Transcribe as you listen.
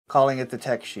calling it the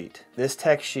tech sheet. This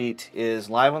tech sheet is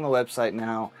live on the website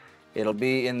now. It'll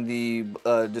be in the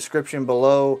description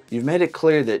below. You've made it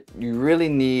clear that you really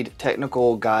need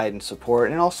technical guide and support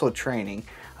and also training.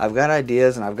 I've got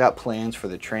ideas and I've got plans for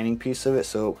the training piece of it,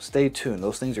 so stay tuned.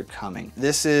 Those things are coming.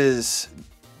 This is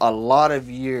a lot of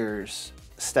years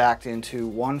stacked into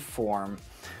one form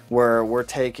where we're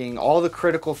taking all the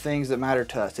critical things that matter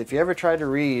to us. If you ever tried to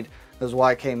read those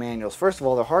YK manuals, first of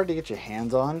all, they're hard to get your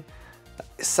hands on.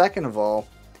 Second of all,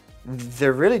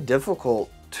 they're really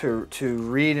difficult to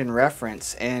read and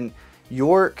reference, and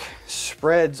York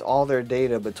spreads all their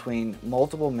data between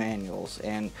multiple manuals,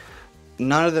 and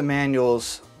none of the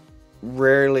manuals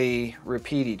rarely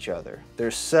repeat each other.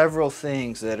 There's several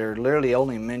things that are literally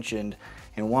only mentioned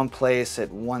in one place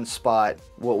at one spot.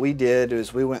 What we did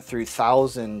is we went through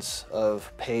thousands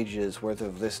of pages worth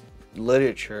of this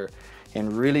literature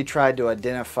and really tried to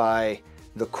identify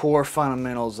the core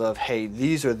fundamentals of, hey,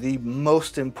 these are the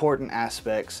most important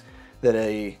aspects that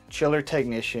a chiller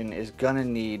technician is gonna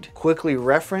need. Quickly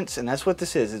reference, and that's what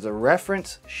this is. It's a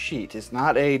reference sheet. It's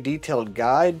not a detailed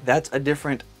guide. That's a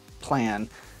different plan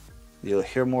you'll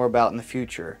hear more about in the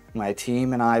future. My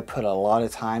team and I put a lot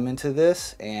of time into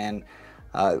this, and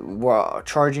we're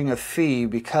charging a fee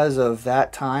because of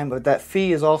that time, but that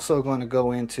fee is also going to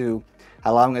go into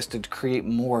allowing us to create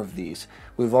more of these.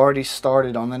 We've already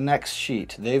started on the next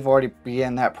sheet. They've already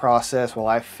began that process while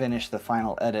I finish the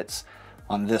final edits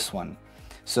on this one.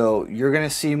 So you're going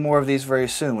to see more of these very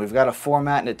soon. We've got a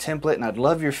format and a template, and I'd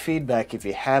love your feedback if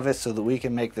you have it so that we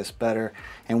can make this better.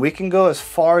 And we can go as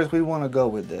far as we want to go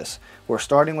with this. We're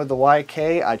starting with the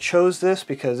YK. I chose this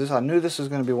because I knew this was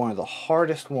going to be one of the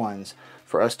hardest ones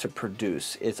for us to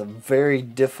produce. It's a very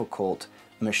difficult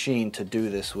machine to do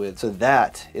this with. So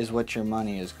that is what your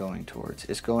money is going towards.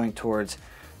 It's going towards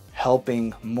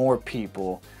helping more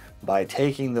people by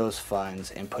taking those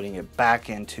funds and putting it back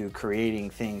into creating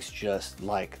things just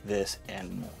like this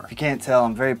and more. If you can't tell,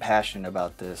 I'm very passionate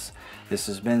about this. This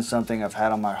has been something I've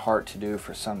had on my heart to do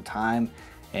for some time,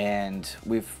 and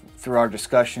through our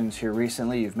discussions here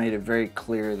recently, you've made it very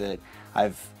clear that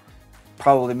I've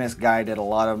probably misguided a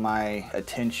lot of my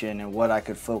attention and what I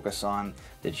could focus on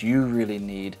that you really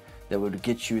need, that would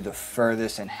get you the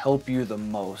furthest and help you the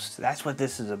most. That's what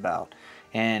this is about.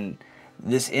 And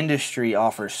this industry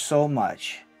offers so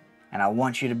much, and I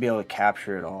want you to be able to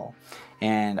capture it all.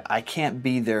 And I can't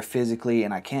be there physically,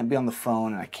 and I can't be on the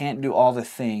phone, and I can't do all the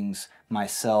things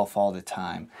myself all the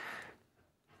time.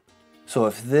 So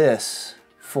if this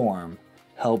form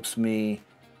helps me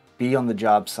be on the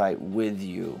job site with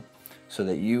you so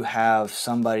that you have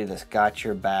somebody that's got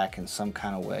your back in some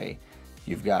kind of way,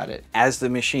 you've got it. As the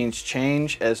machines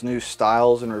change, as new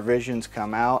styles and revisions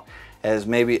come out, as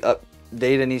maybe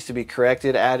data needs to be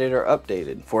corrected, added, or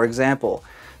updated. For example,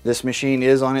 this machine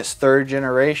is on its third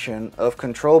generation of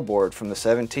control board, from the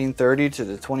 1730 to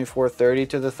the 2430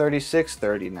 to the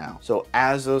 3630 now. So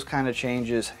as those kind of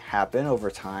changes happen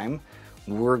over time,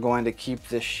 we're going to keep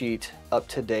this sheet up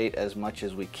to date as much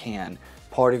as we can.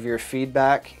 Part of your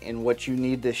feedback in what you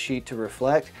need this sheet to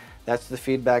reflect, that's the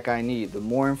feedback I need. The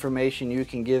more information you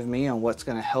can give me on what's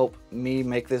going to help me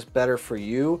make this better for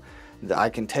you, I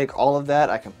can take all of that,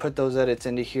 I can put those edits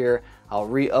into here, I'll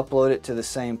re-upload it to the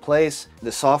same place.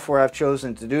 The software I've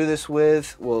chosen to do this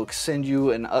with will send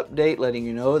you an update letting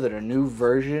you know that a new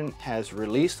version has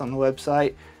released on the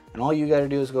website, and all you got to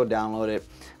do is go download it.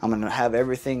 I'm going to have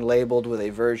everything labeled with a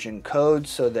version code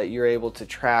so that you're able to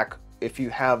track if you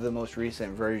have the most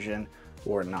recent version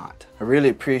or not. I really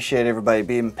appreciate everybody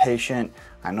being patient.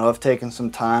 I know I've taken some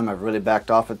time, I've really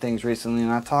backed off of things recently,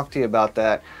 and I talked to you about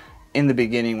that in the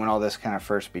beginning when all this kind of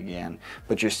first began.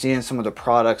 But you're seeing some of the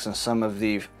products and some of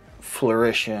the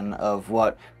flourishing of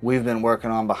what we've been working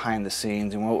on behind the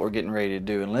scenes and what we're getting ready to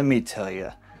do. And let me tell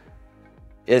you,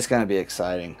 it's going to be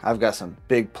exciting. I've got some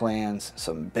big plans,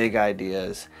 some big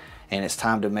ideas, and it's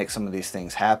time to make some of these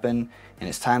things happen. And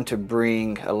it's time to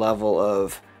bring a level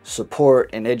of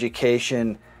support and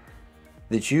education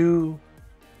that you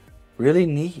really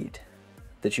need,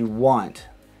 that you want,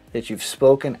 that you've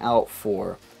spoken out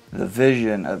for. The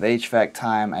vision of HVAC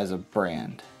Time as a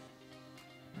brand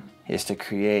is to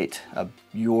create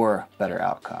your better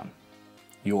outcome,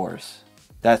 yours.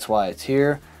 That's why it's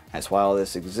here. That's why all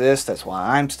this exists. That's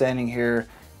why I'm standing here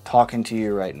talking to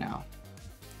you right now.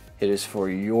 It is for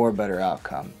your better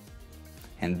outcome.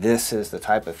 And this is the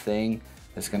type of thing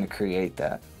that's going to create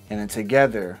that. And then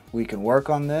together we can work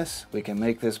on this, we can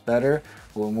make this better,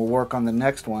 we'll work on the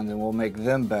next ones and we'll make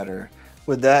them better.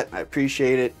 With that, I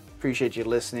appreciate it. Appreciate you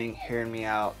listening, hearing me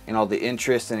out, and all the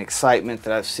interest and excitement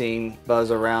that I've seen buzz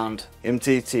around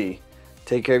MTT.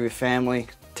 Take care of your family,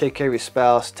 take care of your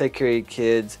spouse, take care of your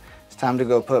kids. It's time to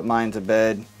go put mine to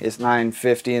bed. It's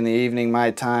 9:50 in the evening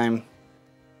my time.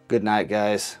 Good night,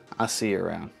 guys. I'll see you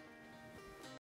around.